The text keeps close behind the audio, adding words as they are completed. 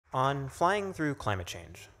On Flying Through Climate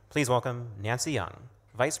Change, please welcome Nancy Young,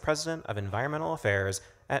 Vice President of Environmental Affairs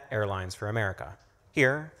at Airlines for America,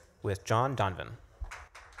 here with John Donvan.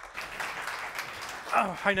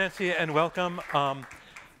 Hi, Nancy, and welcome.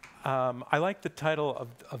 I like the title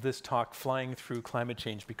of this talk, Flying Through Climate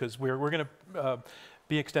Change, because we're going to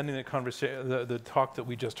be extending the talk that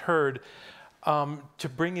we just heard to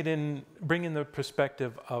bring in the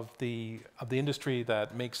perspective of the industry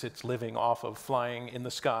that makes its living off of flying in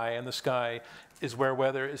the sky, and the sky is where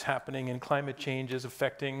weather is happening, and climate change is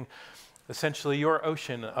affecting essentially your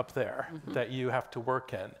ocean up there that you have to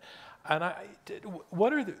work in. And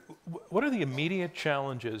what are the immediate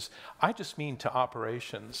challenges? I just mean to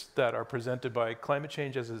operations that are presented by climate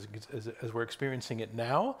change as we're experiencing it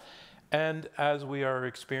now, and as we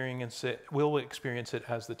are will experience it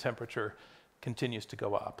as the temperature continues to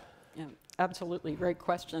go up. Yeah, absolutely, great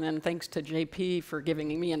question, and thanks to JP for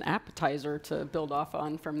giving me an appetizer to build off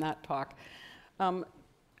on from that talk.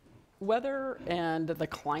 Weather and the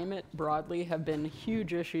climate broadly have been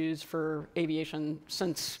huge issues for aviation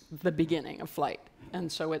since the beginning of flight,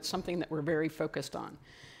 and so it's something that we're very focused on.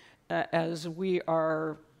 As we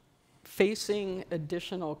are facing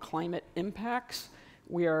additional climate impacts,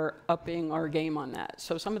 we are upping our game on that.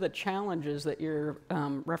 So some of the challenges that you're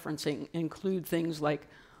referencing include things like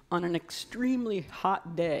on an extremely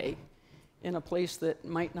hot day in a place that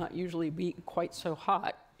might not usually be quite so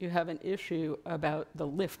hot, you have an issue about the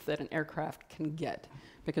lift that an aircraft can get,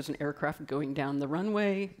 because an aircraft going down the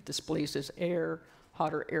runway displaces air,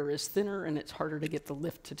 hotter air is thinner, and it's harder to get the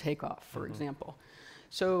lift to take off, for example.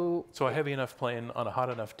 So a heavy enough plane on a hot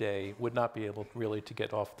enough day would not be able really to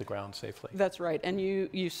get off the ground safely. That's right, and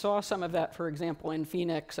you saw some of that, for example, in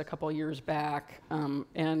Phoenix a couple years back,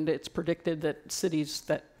 and it's predicted that cities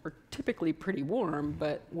that are typically pretty warm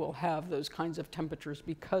but will have those kinds of temperatures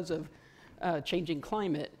because of changing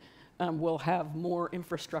climate, will have more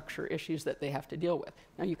infrastructure issues that they have to deal with.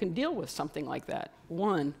 Now, you can deal with something like that.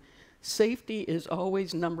 One, safety is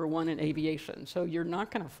always number one in aviation, so you're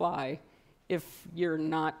not going to fly if you're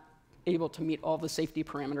not able to meet all the safety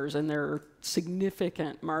parameters, and there are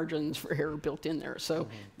significant margins for error built in there, so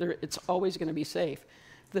it's always going to be safe.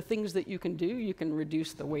 The things that you can do, you can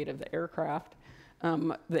reduce the weight of the aircraft.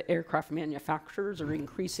 The aircraft manufacturers are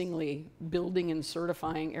increasingly building and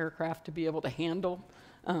certifying aircraft to be able to handle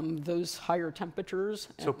those higher temperatures.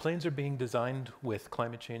 So planes are being designed with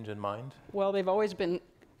climate change in mind? Well, they've always been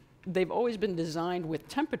designed with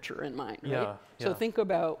temperature in mind, right? Yeah, So think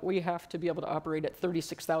about, we have to be able to operate at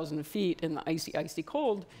 36,000 feet in the icy, icy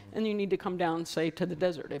cold, and you need to come down, say, to the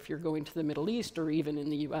desert if you're going to the Middle East or even in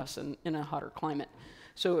the US in a hotter climate.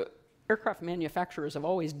 So aircraft manufacturers have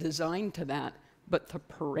always designed to that, but the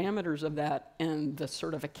parameters of that and the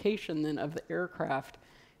certification then of the aircraft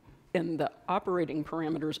and the operating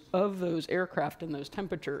parameters of those aircraft and those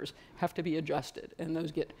temperatures have to be adjusted, and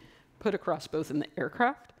those get put across both in the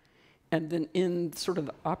aircraft and then in sort of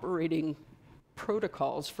the operating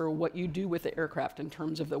protocols for what you do with the aircraft in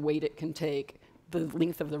terms of the weight it can take, the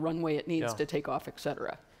length of the runway it needs to take off, et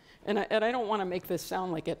cetera. And I don't want to make this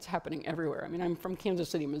sound like it's happening everywhere. I mean, I'm from Kansas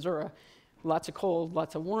City, Missouri. Lots of cold,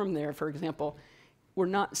 lots of warm there, for example. We're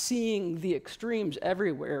not seeing the extremes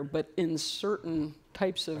everywhere, but in certain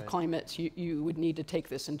types of climates, you would need to take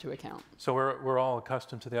this into account. So we're all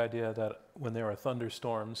accustomed to the idea that when there are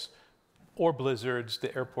thunderstorms or blizzards,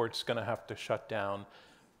 the airport's going to have to shut down.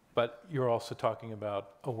 But you're also talking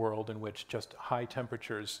about a world in which just high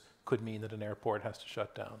temperatures could mean that an airport has to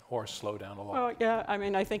shut down or slow down a lot. Well, yeah, I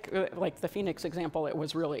mean, I think like the Phoenix example, it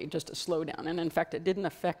was really just a slowdown. And in fact, it didn't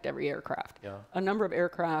affect every aircraft. Yeah. A number of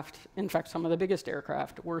aircraft, in fact, some of the biggest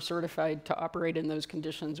aircraft were certified to operate in those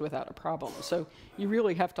conditions without a problem. So you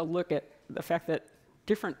really have to look at the fact that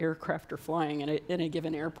different aircraft are flying in a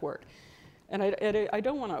given airport. And I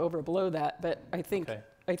don't want to overblow that, but I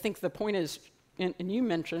think the point is, and you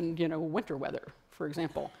mentioned, winter weather, for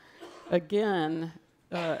example. Again,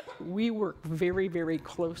 we work very, very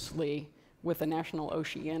closely with the National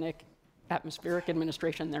Oceanic Atmospheric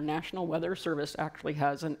Administration. Their National Weather Service actually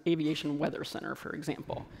has an aviation weather center, for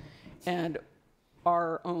example. And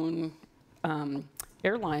our own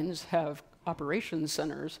airlines have operations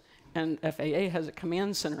centers, and FAA has a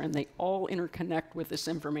command center, and they all interconnect with this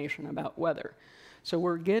information about weather. So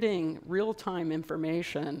we're getting real-time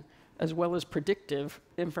information as well as predictive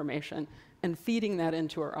information and feeding that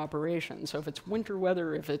into our operation. So if it's winter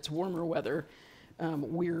weather, if it's warmer weather,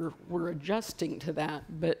 we're adjusting to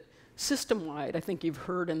that. But system-wide, I think you've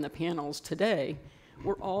heard in the panels today,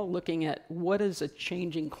 we're all looking at what does a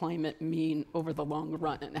changing climate mean over the long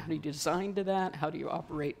run, and how do you design to that, how do you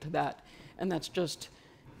operate to that? And that's just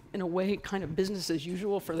in a way, kind of business as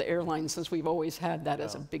usual for the airlines, since we've always had that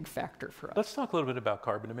as a big factor for us. Let's talk a little bit about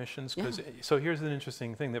carbon emissions, because so here's an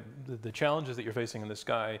interesting thing, that the challenges that you're facing in the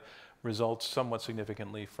sky results somewhat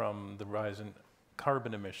significantly from the rise in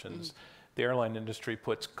carbon emissions. The airline industry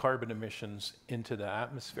puts carbon emissions into the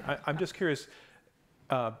atmosphere. I'm just curious,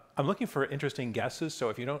 I'm looking for interesting guesses, so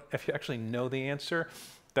if you actually know the answer,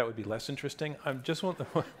 that would be less interesting. I'm just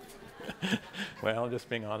well, I'm just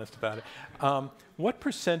being honest about it. What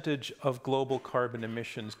percentage of global carbon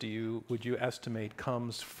emissions would you estimate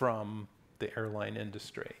comes from the airline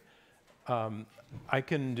industry? I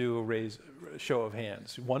can do a show of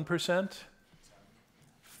hands. 1%?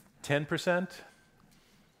 10%?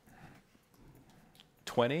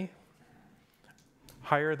 20?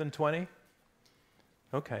 Higher than 20?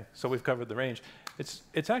 Okay, so we've covered the range.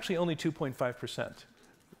 It's actually only 2.5%.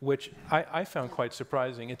 Which I found quite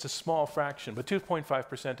surprising. It's a small fraction, but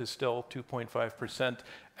 2.5% is still 2.5%,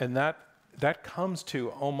 and that comes to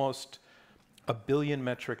almost 1 billion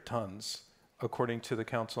metric tons, according to the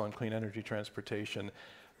Council on Clean Energy Transportation,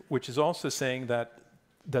 which is also saying that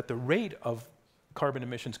the rate of carbon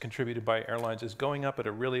emissions contributed by airlines is going up at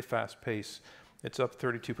a really fast pace. It's up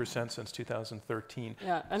 32% since 2013.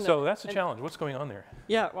 Yeah, so that's a challenge. What's going on there?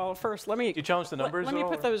 Yeah, well, first, let me... Do you challenge the numbers Let me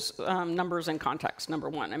put those numbers in context, number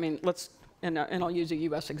one. I mean, and I'll use a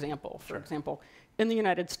US example. For example, in the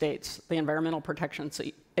United States, the Environmental Protection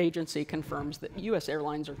Agency confirms that US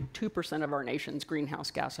airlines are 2% of our nation's greenhouse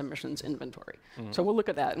gas emissions inventory. So we'll look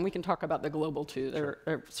at that, and we can talk about the global too.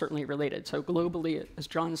 They're certainly related. So globally, as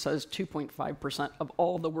John says, 2.5% of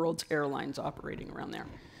all the world's airlines operating around there.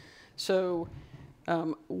 So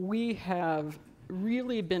we have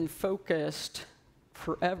really been focused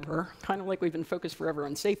forever, kind of like we've been focused forever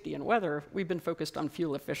on safety and weather, we've been focused on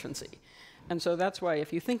fuel efficiency. And so that's why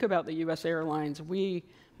if you think about the US airlines, we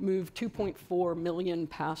move 2.4 million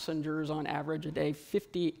passengers on average a day,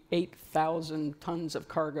 58,000 tons of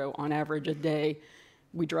cargo on average a day.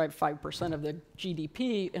 We drive 5% of the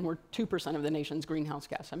GDP, and we're 2% of the nation's greenhouse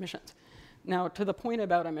gas emissions. Now, to the point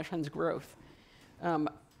about emissions growth,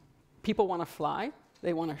 people want to fly,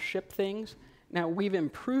 they want to ship things. Now, we've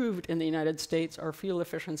improved in the United States our fuel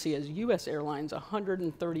efficiency as US airlines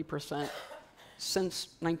 130% since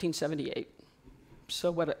 1978. So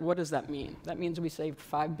what does that mean? That means we saved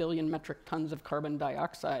 5 billion metric tons of carbon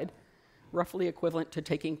dioxide, roughly equivalent to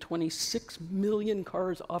taking 26 million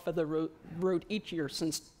cars off of the road each year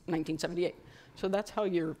since 1978. So that's how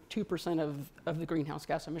you're 2% of the greenhouse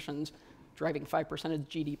gas emissions driving 5% of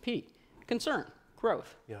GDP. Concern,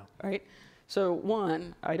 growth, right? So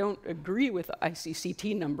one, I don't agree with the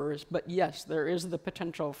ICCT numbers, but yes, there is the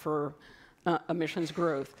potential for emissions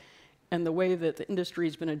growth. And the way that the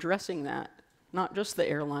industry's been addressing that, not just the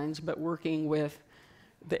airlines, but working with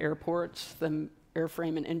the airports, the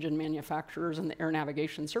airframe and engine manufacturers, and the air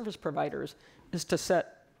navigation service providers, is to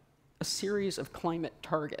set a series of climate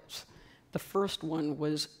targets. The first one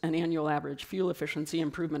was an annual average fuel efficiency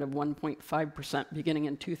improvement of 1.5% beginning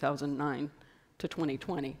in 2009 to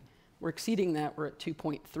 2020. We're exceeding that, we're at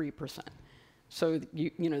 2.3%. So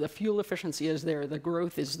you know, the fuel efficiency is there, the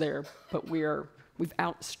growth is there, but we've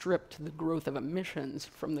outstripped the growth of emissions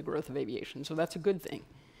from the growth of aviation. So that's a good thing.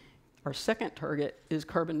 Our second target is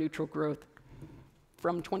carbon neutral growth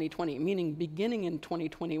from 2020, meaning beginning in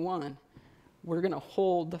 2021, we're going to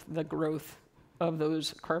hold the growth of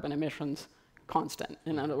those carbon emissions constant.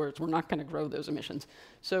 In other words, we're not going to grow those emissions.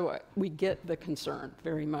 So we get the concern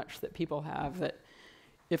very much that people have that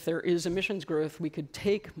if there is emissions growth, we could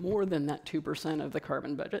take more than that 2% of the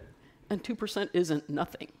carbon budget, and 2% isn't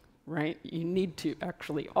nothing, right? You need to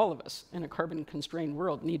actually, all of us in a carbon-constrained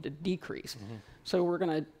world need to decrease. So we're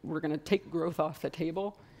gonna take growth off the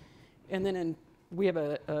table, and then we have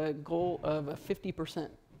a goal of a 50%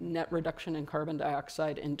 net reduction in carbon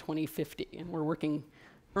dioxide in 2050, and we're working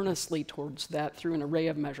earnestly towards that through an array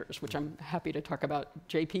of measures, which I'm happy to talk about.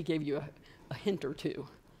 JP gave you a hint or two.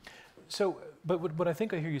 So, but what I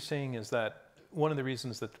think I hear you saying is that one of the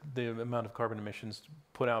reasons that the amount of carbon emissions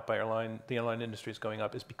put out by the airline industry is going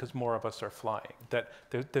up is because more of us are flying, that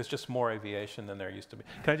there's just more aviation than there used to be.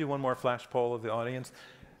 Can I do one more flash poll of the audience?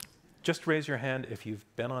 Just raise your hand if you've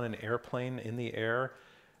been on an airplane in the air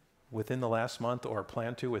within the last month or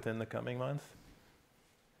plan to within the coming month.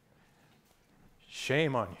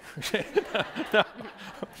 Shame on you. No,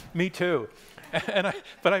 me too.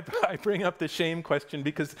 But I bring up the shame question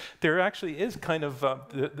because there actually is kind of,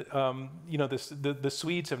 you know, the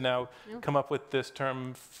Swedes have now come up with this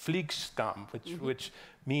term flygskam, which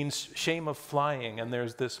means shame of flying. And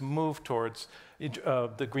there's this move towards,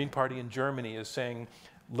 the Green Party in Germany is saying,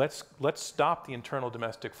 let's stop the internal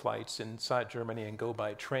domestic flights inside Germany and go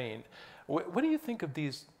by train. What do you think of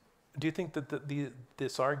these? Do you think that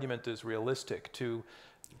this argument is realistic to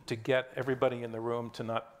get everybody in the room to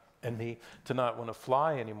not want to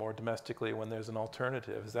fly anymore domestically when there's an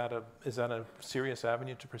alternative? Is that a serious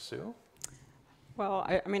avenue to pursue? Well,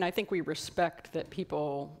 I mean, I think we respect that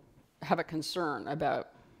people have a concern about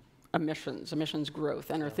emissions growth,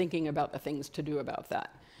 and are thinking about the things to do about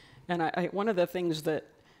that. And one of the things that,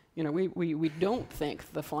 we don't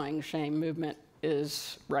think the flying shame movement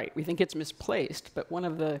is right. We think it's misplaced, but one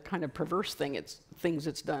of the kind of perverse things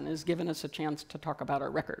it's done is given us a chance to talk about our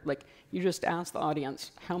record. Like, you just asked the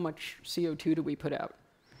audience, how much CO2 do we put out?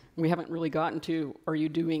 We haven't really gotten to, are you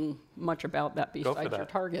doing much about that besides your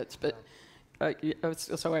targets? But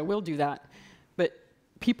so I will do that. But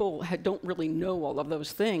people don't really know all of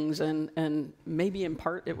those things, and maybe in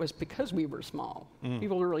part it was because we were small.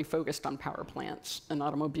 People were really focused on power plants and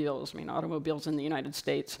automobiles. I mean, automobiles in the United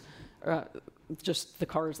States, just the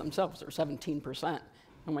cars themselves are 17%.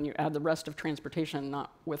 And when you add the rest of transportation,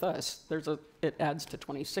 not with us, it adds to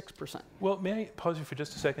 26%. Well, may I pause you for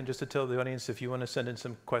just a second, just to tell the audience, if you want to send in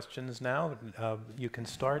some questions now, you can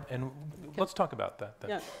start, and let's talk about that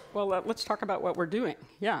then. Yeah, well, let's talk about what we're doing.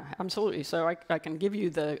 Yeah, absolutely. So I can give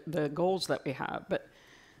you the goals that we have, but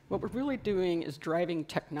what we're really doing is driving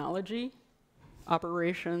technology,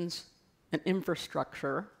 operations, and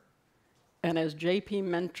infrastructure. And as JP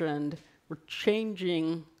mentioned, we're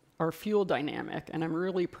changing our fuel dynamic, and I'm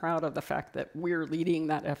really proud of the fact that we're leading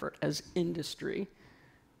that effort as industry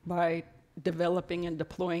by developing and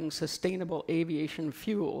deploying sustainable aviation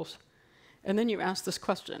fuels. And then you ask this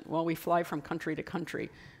question, well, we fly from country to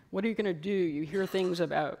country. What are you going to do? You hear things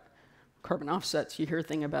about carbon offsets, you hear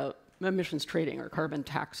things about emissions trading or carbon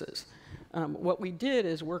taxes. What we did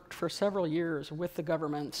is worked for several years with the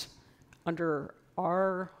governments under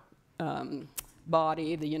our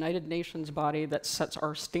body, the United Nations body that sets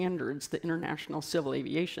our standards, the International Civil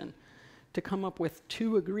Aviation, to come up with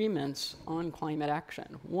 2 agreements on climate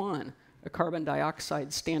action. One, a carbon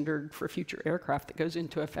dioxide standard for future aircraft that goes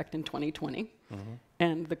into effect in 2020,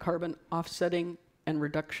 and the carbon offsetting and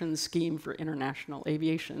reduction scheme for international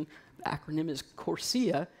aviation. The acronym is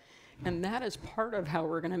CORSIA, and that is part of how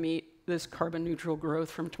we're going to meet this carbon neutral growth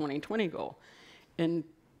from 2020 goal. In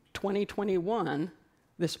 2021,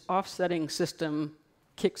 this offsetting system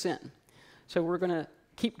kicks in. So we're going to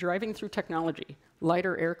keep driving through technology.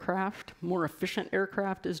 Lighter aircraft, more efficient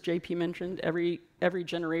aircraft, as JP mentioned. Every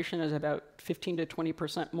generation is about 15 to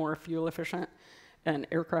 20% more fuel efficient. And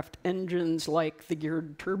aircraft engines like the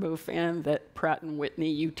geared turbofan that Pratt &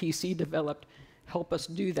 Whitney UTC developed help us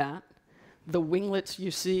do that. The winglets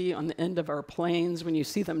you see on the end of our planes, when you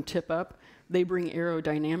see them tip up, they bring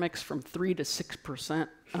aerodynamics from 3 to 6%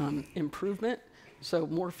 improvement. So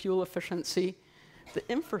more fuel efficiency. The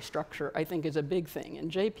infrastructure, I think, is a big thing.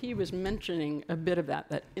 And JP was mentioning a bit of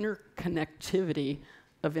that interconnectivity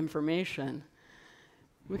of information.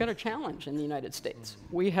 We've got a challenge in the United States.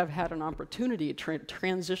 We have had an opportunity to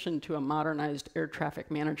transition to a modernized air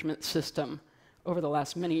traffic management system over the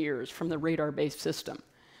last many years from the radar-based system.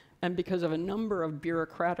 And because of a number of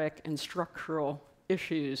bureaucratic and structural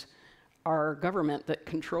issues, our government that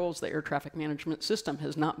controls the air traffic management system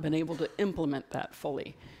has not been able to implement that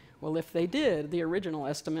fully. Well, if they did, the original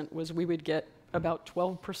estimate was we would get about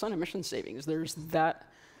 12% emission savings. There's that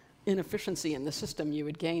inefficiency in the system you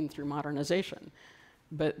would gain through modernization.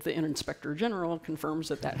 But the Inspector General confirms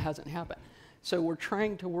that that hasn't happened. So we're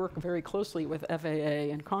trying to work very closely with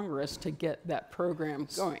FAA and Congress to get that program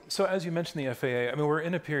going. So as you mentioned the FAA, I mean, we're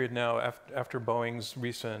in a period now after Boeing's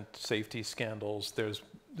recent safety scandals. There's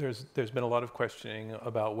been a lot of questioning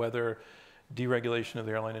about whether deregulation of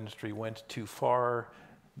the airline industry went too far.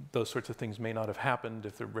 Those sorts of things may not have happened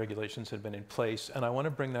if the regulations had been in place. And I want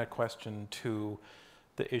to bring that question to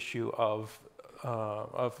the issue of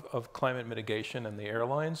climate mitigation and the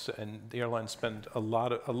airlines. And the airlines spend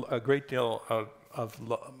a great deal of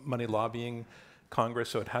money lobbying Congress,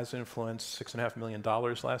 so it has influenced $6.5 million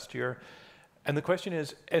last year. And the question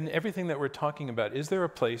is, in everything that we're talking about, is there a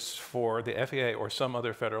place for the FAA or some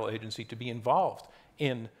other federal agency to be involved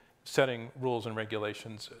in setting rules and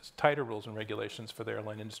regulations, tighter rules and regulations for the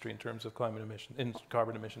airline industry in terms of climate emissions, in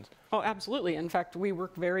carbon emissions? Oh, absolutely. In fact, we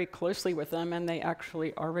work very closely with them, and they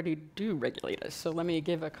actually already do regulate us. So let me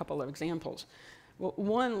give a couple of examples. Well,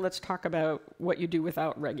 one, let's talk about what you do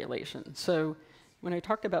without regulation. So when I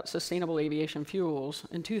talked about sustainable aviation fuels,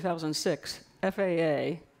 in 2006,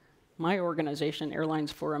 FAA, my organization,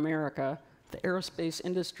 Airlines for America, the Aerospace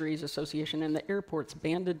Industries Association and the airports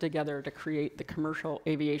banded together to create the Commercial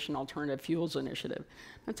Aviation Alternative Fuels Initiative.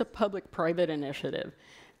 That's a public-private initiative.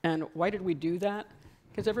 And why did we do that?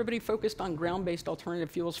 Because everybody focused on ground-based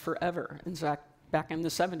alternative fuels forever. In fact, back in the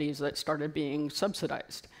 70s, that started being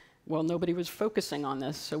subsidized. Well, nobody was focusing on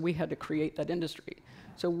this, so we had to create that industry.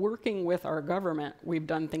 So working with our government, we've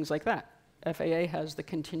done things like that. FAA has the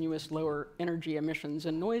Continuous Lower Energy Emissions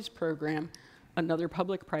and Noise Program, another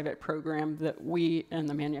public-private program that we and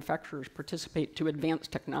the manufacturers participate to advance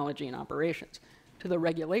technology and operations. To the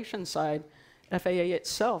regulation side, FAA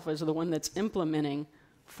itself is the one that's implementing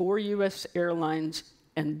for US airlines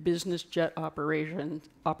and business jet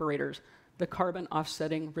operators the carbon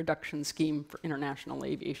offsetting reduction scheme for international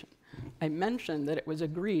aviation. I mentioned that it was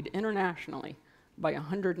agreed internationally by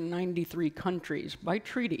 193 countries by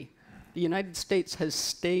treaty. The United States has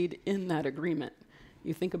stayed in that agreement.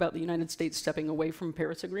 You think about the United States stepping away from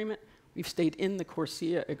Paris Agreement, we've stayed in the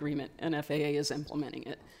CORSIA agreement, and FAA is implementing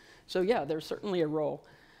it. So yeah, there's certainly a role.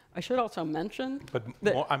 I should also mention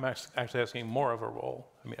that I'm actually asking more of a role.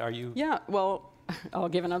 I mean, are you? Yeah, well, I'll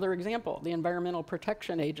give another example. The Environmental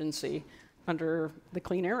Protection Agency under the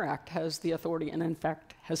Clean Air Act has the authority and in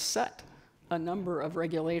fact has set a number of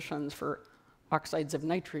regulations for oxides of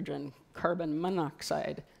nitrogen, carbon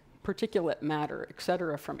monoxide, particulate matter, et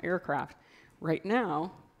cetera, from aircraft. Right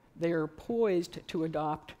now, they are poised to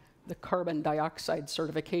adopt the carbon dioxide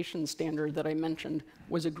certification standard that I mentioned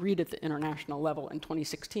was agreed at the international level in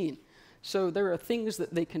 2016. So there are things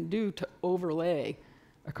that they can do to overlay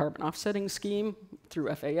a carbon offsetting scheme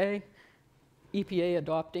through FAA, EPA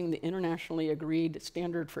adopting the internationally agreed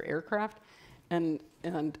standard for aircraft, and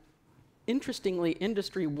interestingly,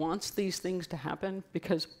 industry wants these things to happen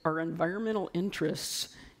because our environmental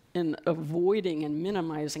interests in avoiding and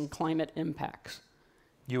minimizing climate impacts.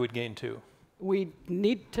 You would gain too. We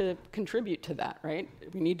need to contribute to that, right?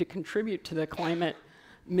 We need to contribute to the climate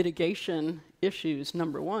mitigation issues,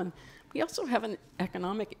 number one. We also have an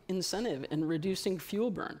economic incentive in reducing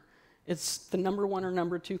fuel burn. It's the number one or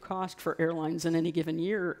number two cost for airlines in any given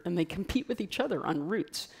year, and they compete with each other on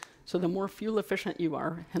routes. So the more fuel efficient you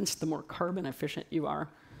are, hence the more carbon efficient you are,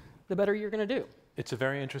 the better you're going to do. It's a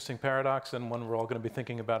very interesting paradox and one we're all going to be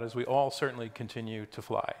thinking about as we all certainly continue to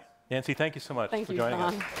fly. Nancy, thank you so much for joining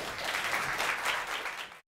us. Thank you, John.